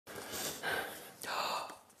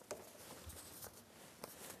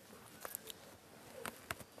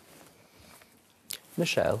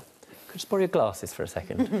Michelle, could I just borrow your glasses for a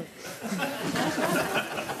second?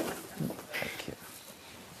 Thank you.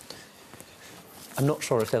 I'm not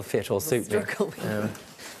sure if they'll fit or suit me.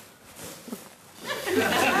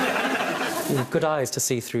 You have good eyes to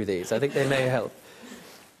see through these. I think they may help.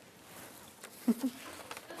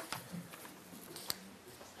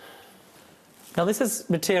 Now, this is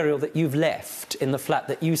material that you've left in the flat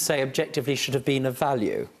that you say objectively should have been of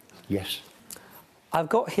value. Yes. I've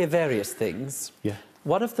got here various things. Yeah.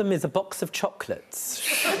 One of them is a box of chocolates.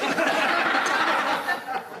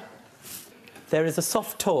 There is a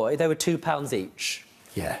soft toy. They were £2 each.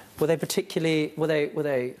 Yeah. Were they particularly... Were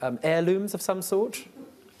they heirlooms of some sort?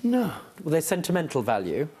 No. Were they sentimental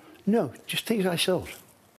value? No, just things I sold.